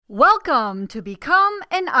Welcome to Become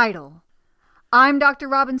an Idol. I'm Dr.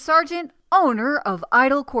 Robin Sargent, owner of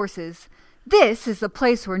Idol Courses. This is the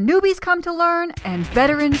place where newbies come to learn and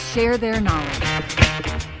veterans share their knowledge.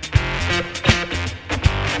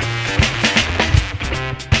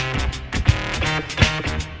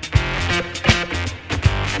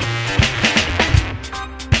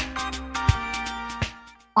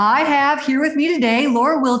 I have here with me today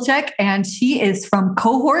Laura Wilczek, and she is from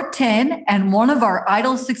Cohort 10 and one of our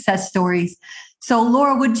Idol success stories. So,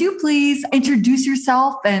 Laura, would you please introduce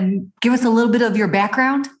yourself and give us a little bit of your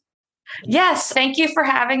background? Yes, thank you for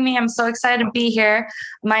having me. I'm so excited to be here.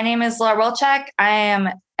 My name is Laura Wilczek. I am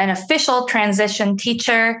an official transition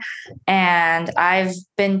teacher, and I've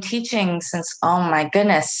been teaching since, oh my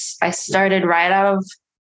goodness, I started right out of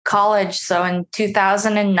college. So in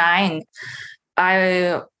 2009,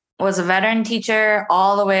 I was a veteran teacher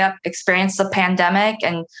all the way up, experienced the pandemic.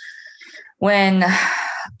 And when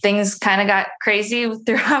things kind of got crazy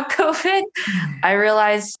throughout COVID, I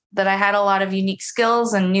realized that I had a lot of unique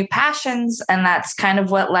skills and new passions. And that's kind of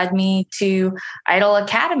what led me to Idol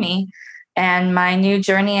Academy and my new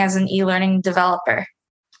journey as an e-learning developer.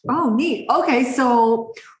 Oh, neat. Okay.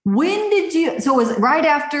 So it was right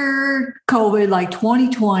after COVID, like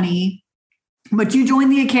 2020, but you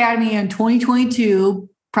joined the Academy in 2022,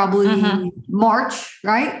 probably March,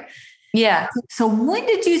 right? Yeah. So when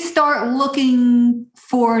did you start looking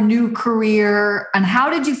for a new career, and how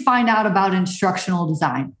did you find out about instructional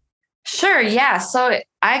design? Sure. Yeah. So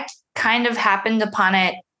I kind of happened upon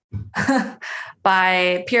it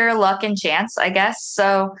by pure luck and chance, I guess.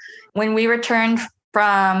 So when we returned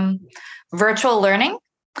from virtual learning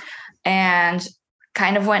and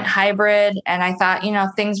kind of went hybrid, and I thought,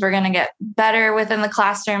 things were going to get better within the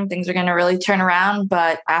classroom. Things are going to really turn around.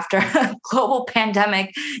 But after a global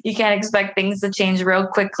pandemic, you can't expect things to change real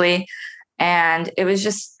quickly. And it was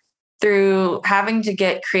just through having to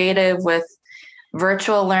get creative with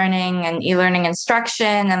virtual learning and e-learning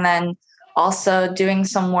instruction, and then also doing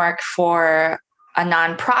some work for a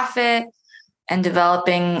nonprofit and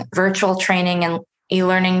developing virtual training and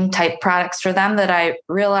e-learning type products for them, that I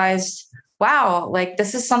realized, wow, like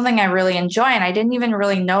this is something I really enjoy. And I didn't even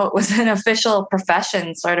really know it was an official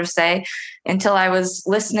profession, sort of say, until I was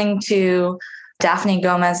listening to Daphne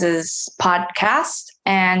Gomez's podcast,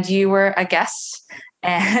 and you were a guest.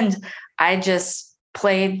 And I just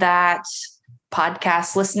played that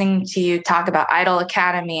podcast listening to you talk about Idol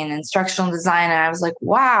Academy and instructional design. And I was like,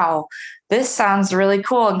 wow, this sounds really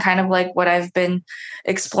cool, and kind of like what I've been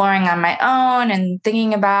exploring on my own and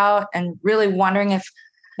thinking about, and really wondering if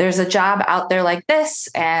there's a job out there like this.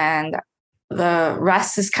 And the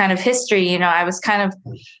rest is kind of history. I was kind of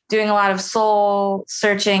doing a lot of soul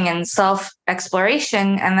searching and self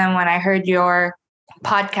exploration. And then when I heard your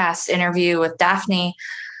podcast interview with Daphne,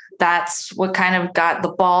 that's what kind of got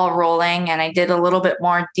the ball rolling. And I did a little bit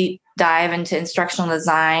more deep dive into instructional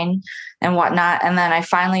design and whatnot. And then I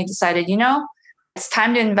finally decided, it's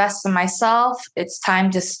time to invest in myself. It's time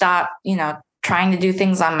to stop, trying to do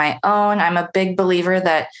things on my own. I'm a big believer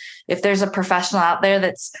that if there's a professional out there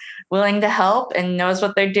that's willing to help and knows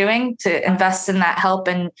what they're doing, to invest in that help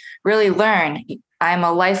and really learn. I'm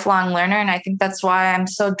a lifelong learner, and I think that's why I'm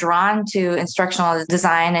so drawn to instructional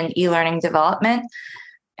design and e-learning development.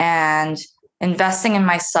 And investing in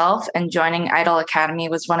myself and joining Idol Academy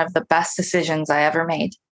was one of the best decisions I ever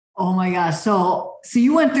made. Oh my gosh. So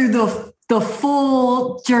you went through the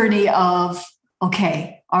full journey of,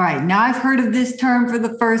 okay, all right, now I've heard of this term for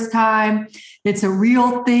the first time. It's a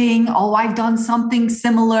real thing. Oh, I've done something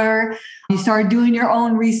similar. You started doing your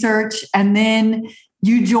own research, and then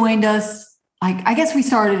you joined us. I guess we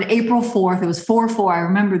started April 4th. It was 4/4. I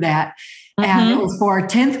remember that. And it was for our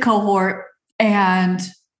 10th cohort. And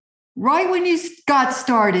right when you got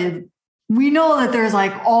started, we know that there's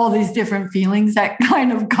like all these different feelings that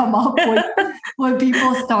kind of come up when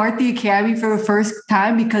people start the Academy for the first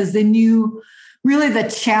time, because then really the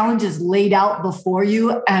challenge is laid out before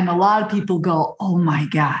you. And a lot of people go, oh my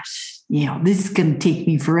gosh, this is going to take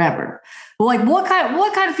me forever. Well, like what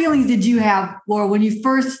kind of feelings did you have, Laura, when you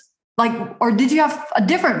first, or did you have a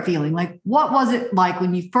different feeling? Like, what was it like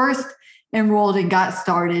when you first enrolled and got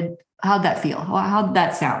started? How'd that feel? How'd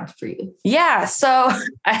that sound for you? Yeah. So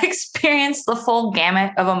I experienced the full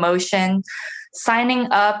gamut of emotion, signing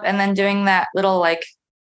up and then doing that little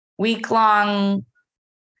week-long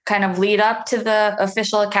kind of lead up to the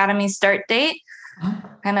official Academy start date.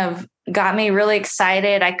 Kind of got me really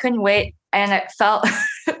excited. I couldn't wait. And it felt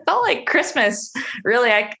felt like Christmas.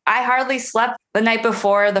 Really, I hardly slept the night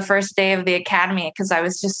before the first day of the academy because I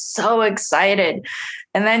was just so excited.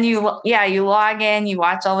 And then you log in, you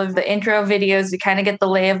watch all of the intro videos, you kind of get the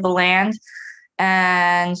lay of the land,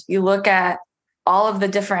 and you look at all of the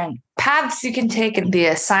different paths you can take and the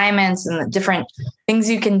assignments and the different things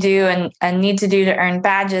you can do and need to do to earn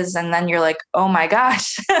badges. And then you're like, oh my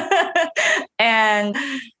gosh. And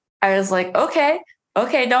I was like, okay,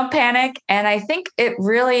 don't panic. And I think it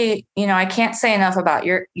really, I can't say enough about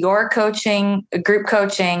your coaching, group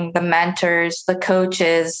coaching, the mentors, the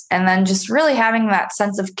coaches, and then just really having that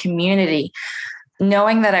sense of community,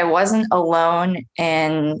 knowing that I wasn't alone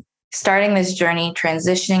in starting this journey,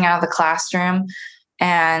 transitioning out of the classroom.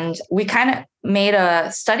 And we kind of made a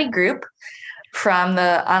study group from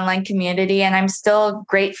the online community, and I'm still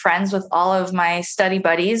great friends with all of my study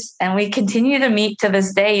buddies. And we continue to meet to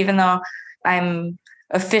this day, even though I'm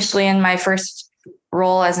officially in my first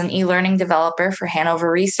role as an e-learning developer for Hanover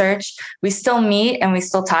Research. We still meet and we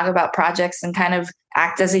still talk about projects and kind of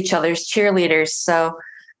act as each other's cheerleaders. So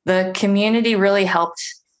the community really helped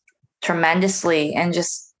tremendously in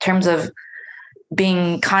just terms of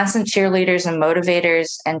being constant cheerleaders and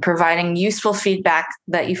motivators and providing useful feedback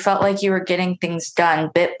that you felt like you were getting things done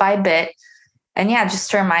bit by bit. And yeah, just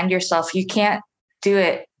to remind yourself, you can't do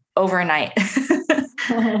it overnight.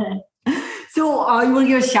 So you want to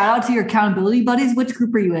give a shout out to your accountability buddies? Which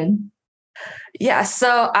group are you in? Yeah.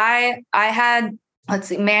 So I had,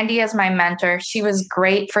 Mandy as my mentor. She was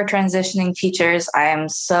great for transitioning teachers. I am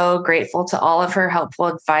so grateful to all of her helpful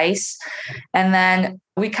advice. And then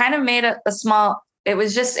we kind of made a small, it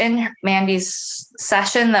was just in Mandy's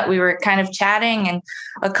session that we were kind of chatting, and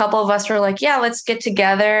a couple of us were like, yeah, let's get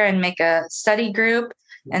together and make a study group.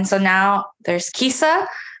 And so now there's Kisa,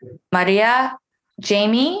 Maria,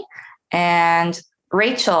 Jamie, and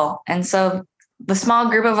Rachel. And so the small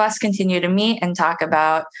group of us continue to meet and talk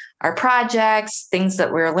about our projects, things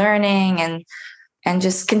that we're learning, and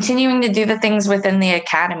just continuing to do the things within the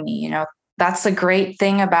academy. That's the great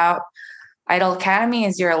thing about IDOL Academy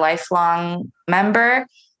is you're a lifelong member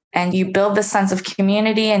and you build this sense of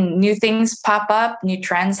community, and new things pop up, new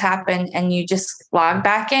trends happen, and you just log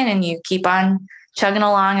back in and you keep on chugging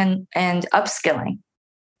along and upskilling.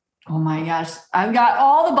 Oh my gosh, I've got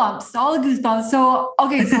all the bumps, all the goosebumps. So,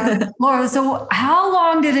 okay, so Laura, so how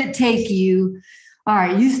long did it take you? All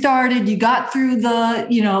right, you got through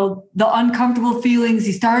the uncomfortable feelings.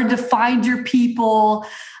 You started to find your people.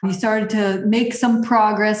 You started to make some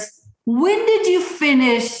progress. When did you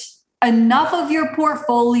finish enough of your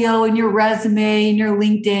portfolio and your resume and your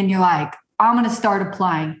LinkedIn? You're like, I'm going to start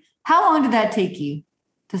applying. How long did that take you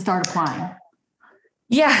to start applying?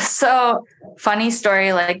 Yeah. So funny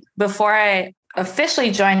story, like before I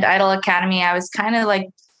officially joined IDOL Academy, I was kind of like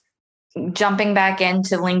jumping back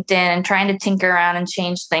into LinkedIn and trying to tinker around and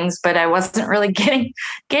change things, but I wasn't really getting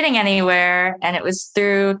anywhere. And it was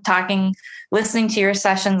through listening to your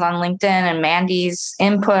sessions on LinkedIn and Mandy's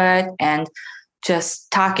input and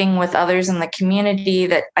just talking with others in the community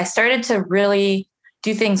that I started to really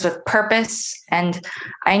do things with purpose. And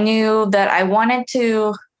I knew that I wanted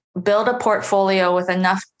to build a portfolio with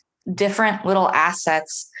enough different little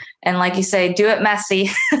assets. And like you say, do it messy,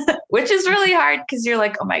 which is really hard because you're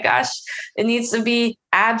like, oh my gosh, it needs to be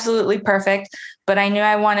absolutely perfect. But I knew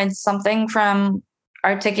I wanted something from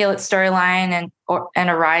Articulate Storyline and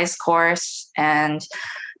a RISE course and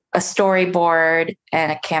a storyboard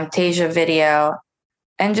and a Camtasia video,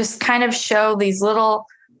 and just kind of show these little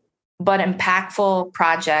but impactful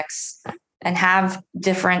projects and have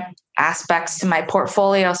different aspects to my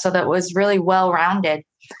portfolio so that it was really well-rounded.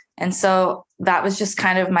 And so that was just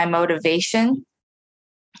kind of my motivation.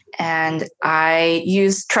 And I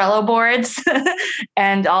used Trello boards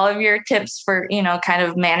and all of your tips for, kind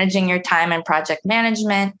of managing your time and project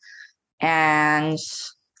management, and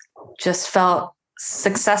just felt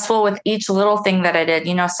successful with each little thing that I did.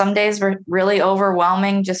 Some days were really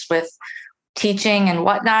overwhelming just with teaching and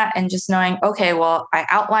whatnot, and just knowing, okay, well, I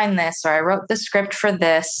outlined this, or I wrote the script for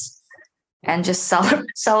this, and just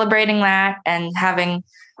celebrating that and having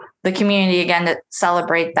the community again to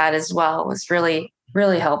celebrate that as well was really,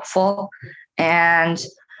 really helpful. And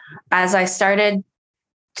as I started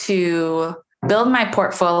to build my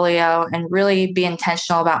portfolio and really be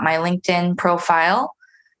intentional about my LinkedIn profile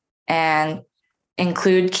and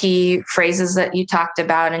include key phrases that you talked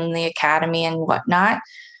about in the academy and whatnot,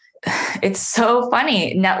 it's so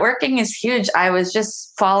funny. Networking is huge. I was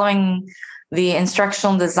just following the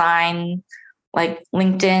instructional design, like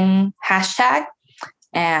LinkedIn hashtag,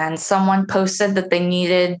 and someone posted that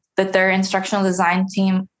that their instructional design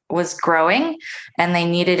team was growing and they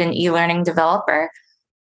needed an e-learning developer.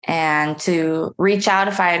 and to reach out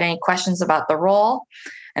if I had any questions about the role.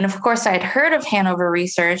 And of course, I had heard of Hanover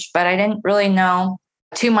Research, but I didn't really know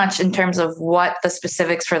too much in terms of what the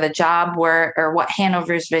specifics for the job were or what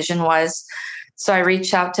Hanover's vision was. So I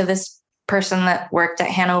reached out to this person that worked at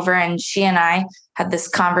Hanover, and she and I had this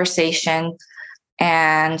conversation.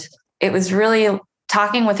 And it was really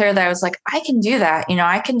talking with her that I was like, I can do that.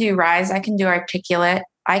 I can do Rise, I can do Articulate,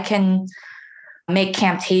 I can make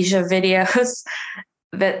Camtasia videos.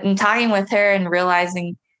 But in talking with her and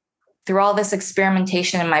realizing through all this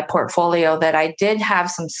experimentation in my portfolio that I did have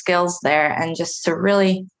some skills there, and just to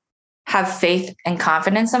really have faith and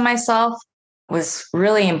confidence in myself was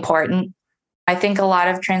really important. I think a lot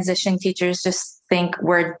of transition teachers just think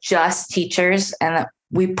we're just teachers and that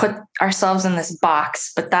we put ourselves in this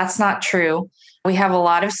box, but that's not true. We have a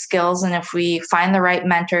lot of skills, and if we find the right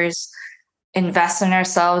mentors, invest in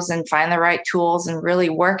ourselves and find the right tools and really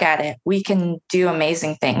work at it, we can do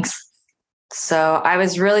amazing things. So I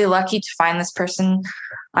was really lucky to find this person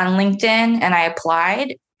on LinkedIn, and I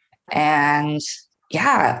applied. And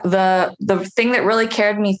yeah, the thing that really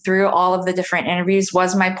carried me through all of the different interviews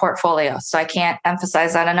was my portfolio. So I can't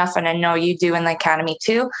emphasize that enough. And I know you do in the academy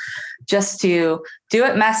too, just to do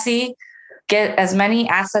it messy, get as many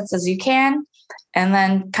assets as you can, and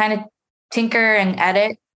then kind of tinker and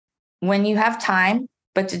edit when you have time,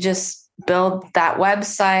 but to just build that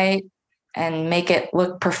website and make it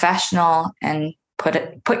look professional and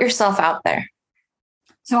put yourself out there.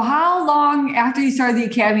 So how long after you started the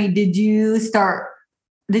academy did you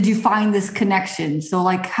find this connection? So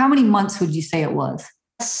like how many months would you say it was?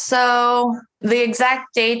 So the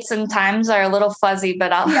exact dates and times are a little fuzzy,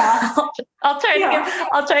 but I'll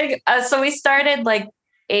try to so we started like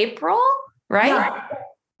April, right? Yeah.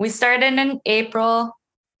 We started in April.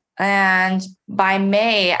 And by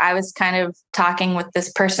May, I was kind of talking with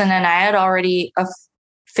this person, and I had already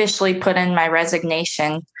officially put in my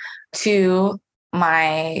resignation to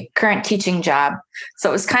my current teaching job. So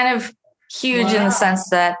it was kind of huge in the sense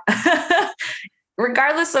that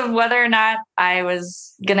regardless of whether or not I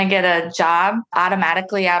was going to get a job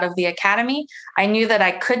automatically out of the academy, I knew that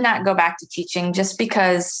I could not go back to teaching just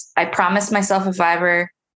because I promised myself if I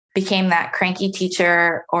ever became that cranky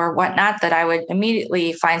teacher or whatnot, that I would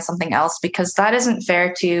immediately find something else, because that isn't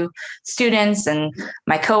fair to students and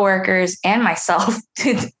my coworkers and myself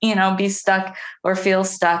to, be stuck or feel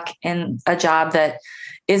stuck in a job that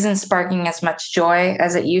isn't sparking as much joy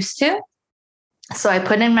as it used to. So I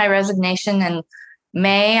put in my resignation in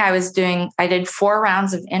May. I did 4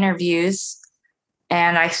 rounds of interviews,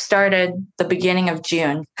 and I started the beginning of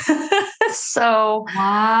June. So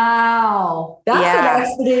wow,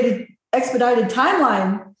 that's an expedited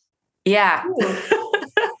timeline. Yeah.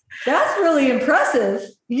 That's really impressive.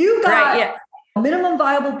 You got a minimum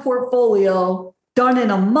viable portfolio done in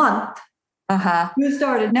a month. You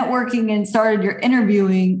started networking and started your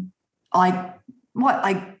interviewing like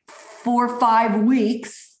 4 or 5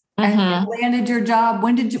 weeks, and you landed your job.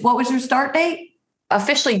 What was your start date?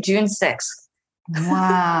 Officially June 6th.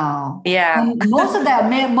 Wow. Yeah. And most of that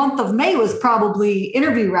month of May was probably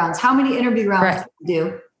interview rounds. How many interview rounds did you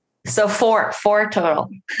do? So 4 total.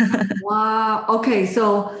 Wow. Okay.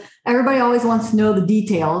 So everybody always wants to know the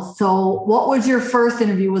details. So what was your first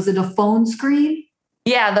interview? Was it a phone screen?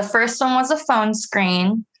 Yeah. The first one was a phone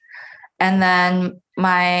screen. And then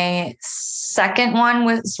my second one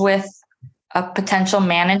was with a potential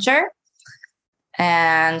manager.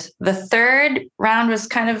 And the third round was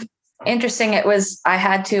kind of interesting. I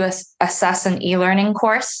had to assess an e-learning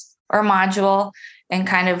course or module and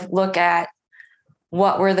kind of look at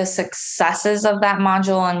what were the successes of that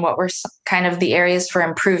module and what were kind of the areas for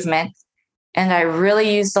improvement. And I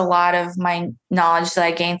really used a lot of my knowledge that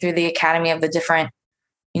I gained through the academy of the different,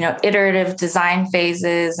 iterative design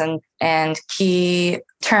phases and key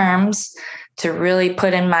terms to really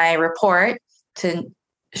put in my report to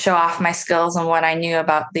show off my skills and what I knew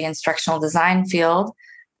about the instructional design field.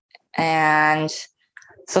 And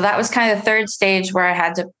so that was kind of the third stage where I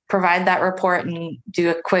had to provide that report and do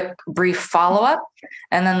a quick, brief follow-up.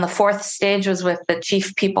 And then the fourth stage was with the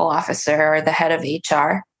chief people officer or the head of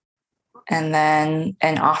HR. And then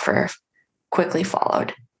an offer quickly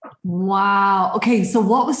followed. Wow. Okay. So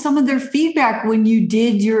what was some of their feedback when you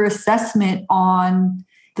did your assessment on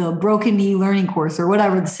the broken knee learning course or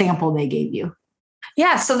whatever the sample they gave you?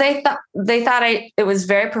 Yeah. So they thought it was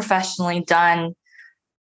very professionally done.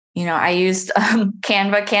 I used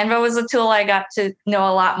Canva. Canva was a tool I got to know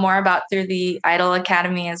a lot more about through the IDLE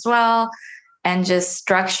Academy as well. And just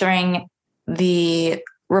structuring the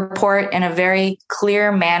report in a very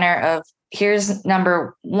clear manner of here's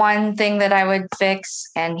number one thing that I would fix,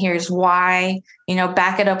 and here's why,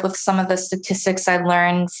 back it up with some of the statistics I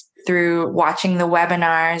learned through watching the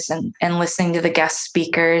webinars and listening to the guest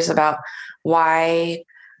speakers about why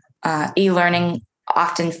e-learning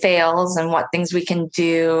often fails and what things we can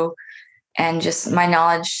do, and just my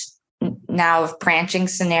knowledge now of branching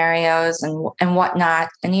scenarios and whatnot,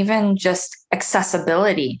 and even just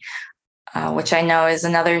accessibility, which I know is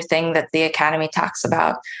another thing that the Academy talks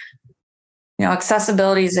about.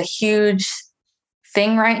 Accessibility is a huge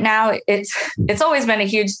thing right now. It's always been a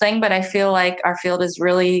huge thing, but I feel like our field is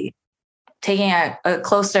really taking a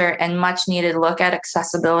closer and much needed look at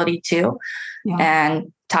accessibility too. Yeah.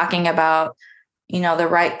 And talking about, the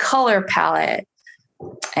right color palette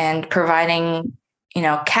and providing,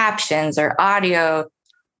 captions or audio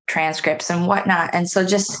transcripts and whatnot. And so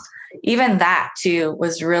just even that too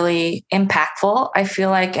was really impactful, I feel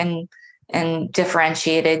like, and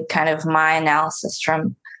differentiated kind of my analysis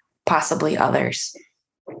from possibly others.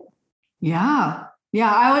 Yeah.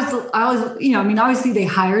 Yeah. I was, obviously they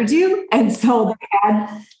hired you. And so they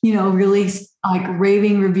had, really like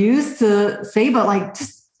raving reviews to say, but like,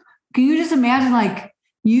 can you just imagine like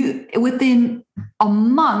you within a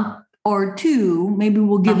month or two, maybe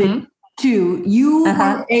we'll give it two, you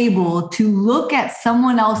were able to look at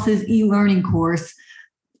someone else's e-learning course,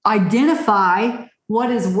 identify what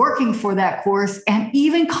is working for that course, and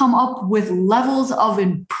even come up with levels of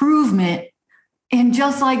improvement in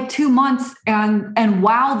just like 2 months and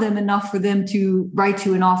wow them enough for them to write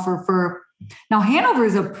you an offer for. Now, Hanover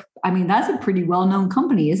is that's a pretty well-known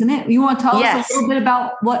company, isn't it? You want to tell us a little bit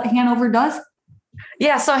about what Hanover does?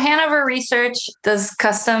 Yeah. So Hanover Research does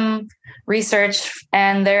custom research,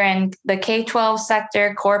 and they're in the K-12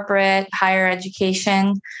 sector, corporate, higher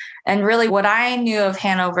education. And really what I knew of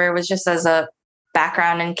Hanover was just as a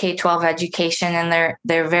background in K-12 education, and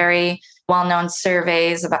they're very well-known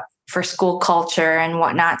surveys for school culture and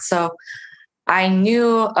whatnot. So I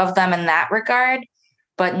knew of them in that regard.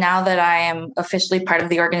 But now that I am officially part of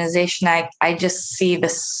the organization, I just see the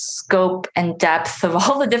scope and depth of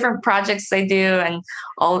all the different projects they do and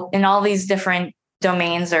all these different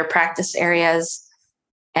domains or practice areas.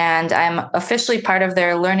 And I'm officially part of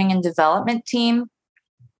their learning and development team.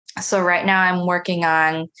 So right now I'm working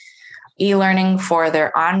on e-learning for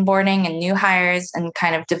their onboarding and new hires, and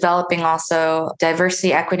kind of developing also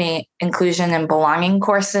diversity, equity, inclusion, and belonging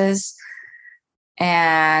courses,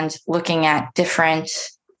 and looking at different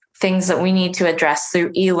things that we need to address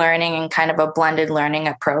through e-learning and kind of a blended learning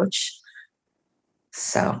approach.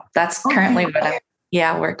 So that's currently what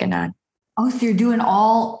I'm working on. Oh, so you're doing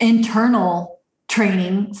all internal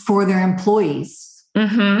training for their employees.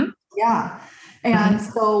 Mm-hmm. Yeah. And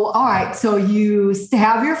so, all right. So you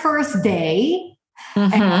have your first day.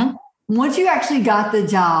 And once you actually got the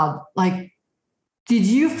job, like, did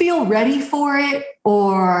you feel ready for it,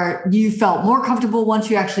 or you felt more comfortable once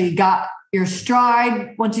you actually got your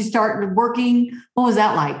stride, once you started working? What was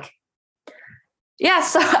that like? Yeah,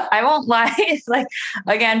 so I won't lie. It's like,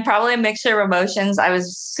 again, probably a mixture of emotions. I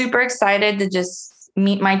was super excited to just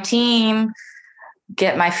meet my team,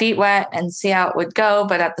 get my feet wet and see how it would go.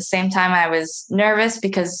 But at the same time, I was nervous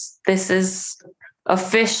because this is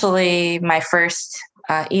officially my first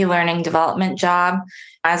e-learning development job.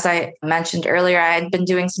 As I mentioned earlier, I had been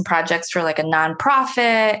doing some projects for like a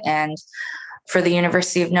nonprofit and for the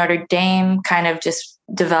University of Notre Dame, kind of just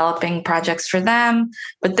developing projects for them.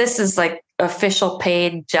 But this is like official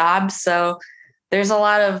paid job. So there's a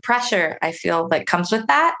lot of pressure, I feel, that comes with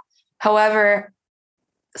that. However,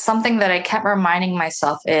 something that I kept reminding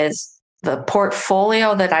myself is the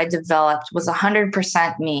portfolio that I developed was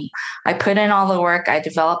 100% me. I put in all the work. I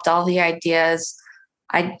developed all the ideas.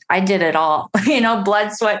 I did it all,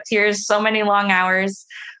 blood, sweat, tears, so many long hours.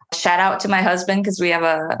 Shout out to my husband, because we have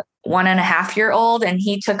a 1.5-year-old, and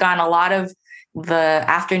he took on a lot of the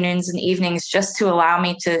afternoons and evenings just to allow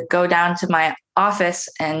me to go down to my office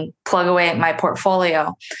and plug away at my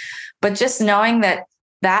portfolio. But just knowing that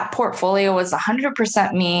that portfolio was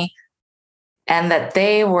 100% me, and that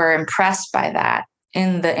they were impressed by that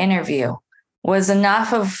in the interview was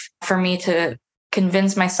enough for me to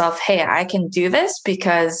convince myself, hey, I can do this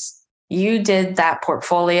because you did that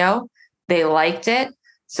portfolio. They liked it.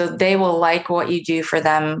 So they will like what you do for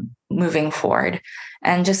them moving forward.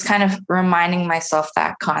 And just kind of reminding myself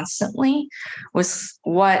that constantly was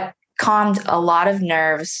what calmed a lot of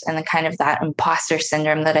nerves and the kind of that imposter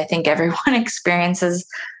syndrome that I think everyone experiences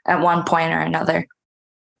at one point or another.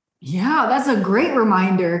 Yeah, that's a great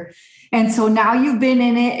reminder. And so now you've been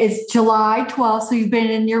in it. It's July 12th. So you've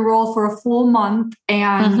been in your role for a full month.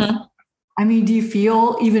 And I mean, do you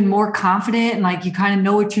feel even more confident and like you kind of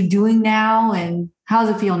know what you're doing now? And how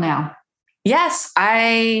does it feel now? Yes,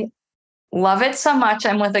 I love it so much.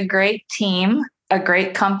 I'm with a great team, a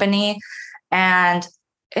great company, and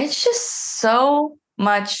it's just so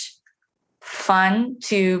much fun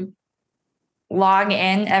to log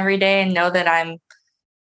in every day and know that I'm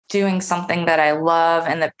doing something that I love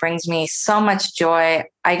and that brings me so much joy.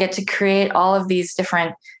 I get to create all of these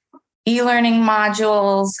different e-learning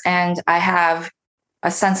modules, and I have a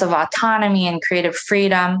sense of autonomy and creative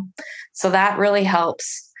freedom. So that really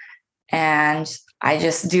helps. And I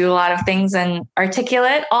just do a lot of things and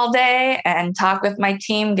articulate all day and talk with my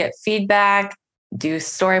team, get feedback, do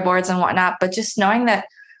storyboards and whatnot. But just knowing that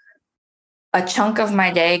a chunk of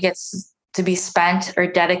my day gets to be spent or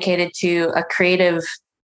dedicated to a creative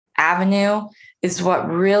avenue is what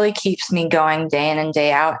really keeps me going day in and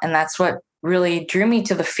day out. And that's what really drew me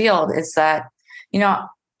to the field, is that,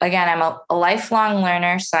 again, I'm a lifelong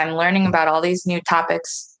learner. So I'm learning about all these new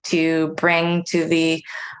topics to bring to the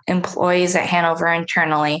employees at Hanover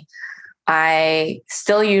internally. I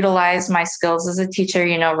still utilize my skills as a teacher,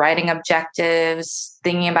 writing objectives,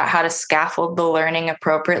 thinking about how to scaffold the learning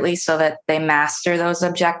appropriately so that they master those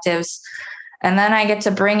objectives. And then I get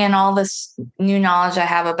to bring in all this new knowledge I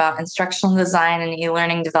have about instructional design and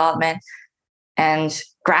e-learning development and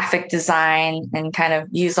graphic design, and kind of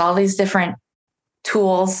use all these different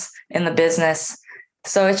tools in the business.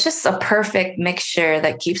 So it's just a perfect mixture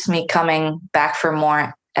that keeps me coming back for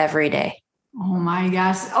more every day. Oh my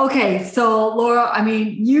gosh. Okay. So Laura,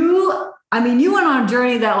 you went on a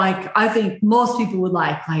journey that I think most people would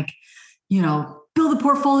build a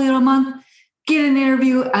portfolio in a month, get an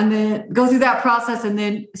interview, and then go through that process and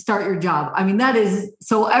then start your job. That is,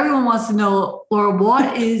 so everyone wants to know, Laura,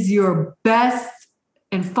 what is your best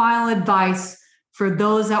and final advice for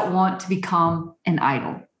those that want to become an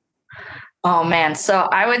idol? Oh man. So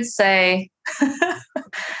I would say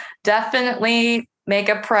definitely make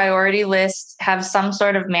a priority list, have some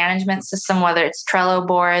sort of management system, whether it's Trello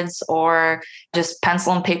boards or just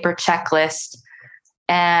pencil and paper checklist,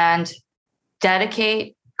 and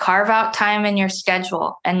carve out time in your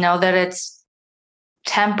schedule and know that it's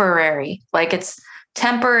temporary. It's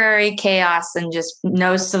temporary chaos and just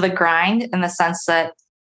nose to the grind, in the sense that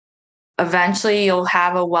eventually you'll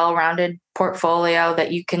have a well-rounded portfolio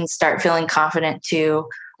that you can start feeling confident to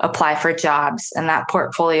apply for jobs. And that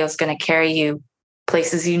portfolio is going to carry you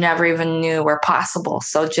places you never even knew were possible.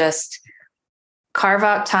 So just carve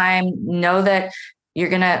out time, know that you're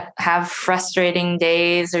going to have frustrating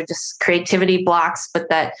days or just creativity blocks, but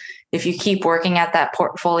that if you keep working at that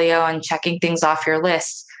portfolio and checking things off your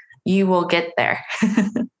list, you will get there.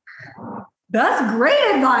 That's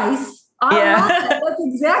great advice. I love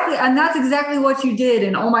that. That's exactly what you did.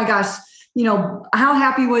 And oh my gosh, how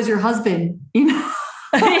happy was your husband, when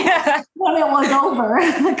it was over?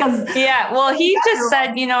 Well, he just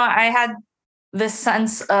said, I had this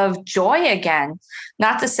sense of joy again.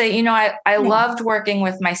 Not to say, I loved working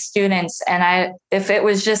with my students, and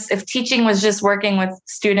if teaching was just working with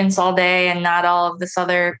students all day and not all of this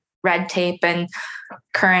other red tape and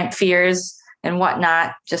current fears and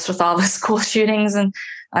whatnot, just with all the school shootings and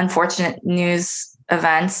unfortunate news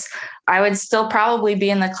events, I would still probably be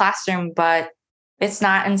in the classroom, but it's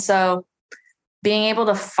not. And so being able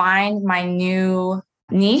to find my new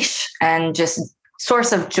niche and just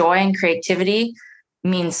source of joy and creativity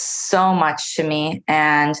means so much to me.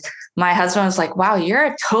 And my husband was like, wow, you're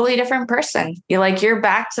a totally different person. You're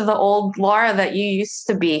back to the old Laura that you used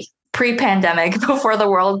to be pre-pandemic, before the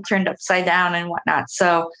world turned upside down and whatnot.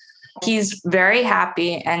 So he's very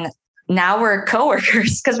happy. And now we're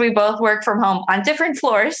coworkers because we both work from home on different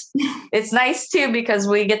floors. It's nice too, because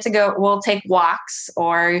we get to we'll take walks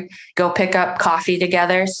or go pick up coffee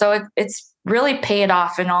together. So it's really paid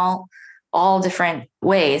off in all different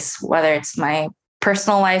ways, whether it's my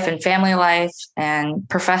personal life and family life and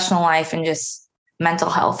professional life and just mental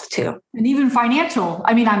health too. And even financial.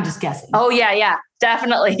 I'm just guessing. Oh yeah,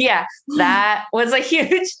 definitely. Yeah. That was a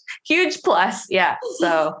huge plus. Yeah.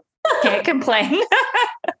 So can't complain.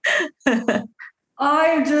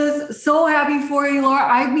 I'm just so happy for you,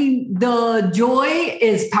 Laura. The joy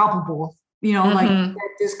is palpable, it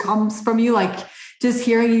just comes from you, just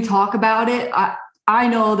hearing you talk about it. I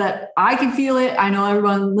know that I can feel it. I know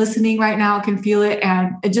everyone listening right now can feel it.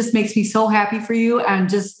 And it just makes me so happy for you, and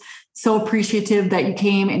just so appreciative that you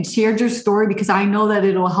came and shared your story, because I know that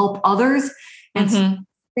it'll help others. And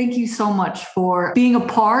thank you so much for being a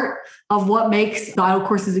part of what makes the Idol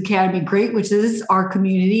Courses Academy great, which is our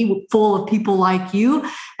community full of people like you.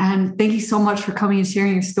 And thank you so much for coming and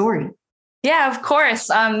sharing your story. Yeah, of course.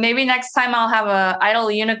 Maybe next time I'll have a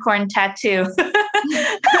IDOL unicorn tattoo,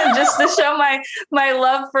 just to show my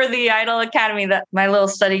love for the IDOL Academy. That my little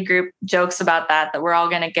study group jokes about that we're all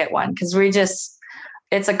going to get one, because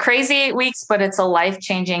it's a crazy 8 weeks, but it's a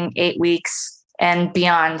life-changing 8 weeks and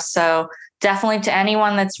beyond. So definitely, to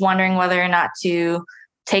anyone that's wondering whether or not to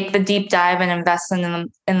take the deep dive and invest in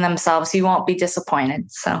themselves, you won't be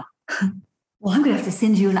disappointed. So. Well, I'm going to have to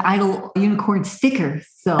send you an IDOL unicorn sticker.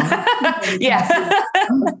 So, yeah.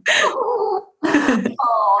 Oh,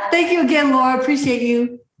 thank you again, Laura. Appreciate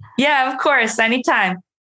you. Yeah, of course. Anytime.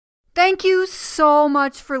 Thank you so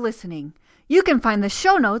much for listening. You can find the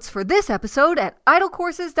show notes for this episode at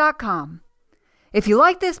idolcourses.com. If you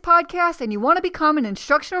like this podcast and you want to become an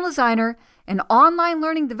instructional designer and online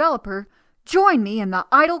learning developer, join me in the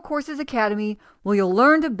IDOL Courses Academy, where you'll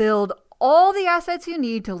learn to build all the assets you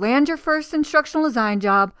need to land your first instructional design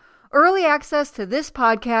job, early access to this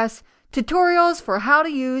podcast, tutorials for how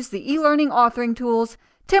to use the e-learning authoring tools,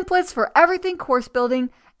 templates for everything course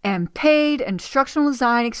building, and paid instructional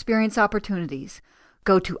design experience opportunities.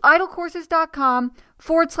 Go to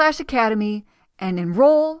idolcourses.com/academy and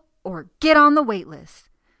enroll or get on the wait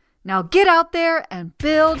list. Now get out there and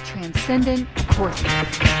build transcendent courses.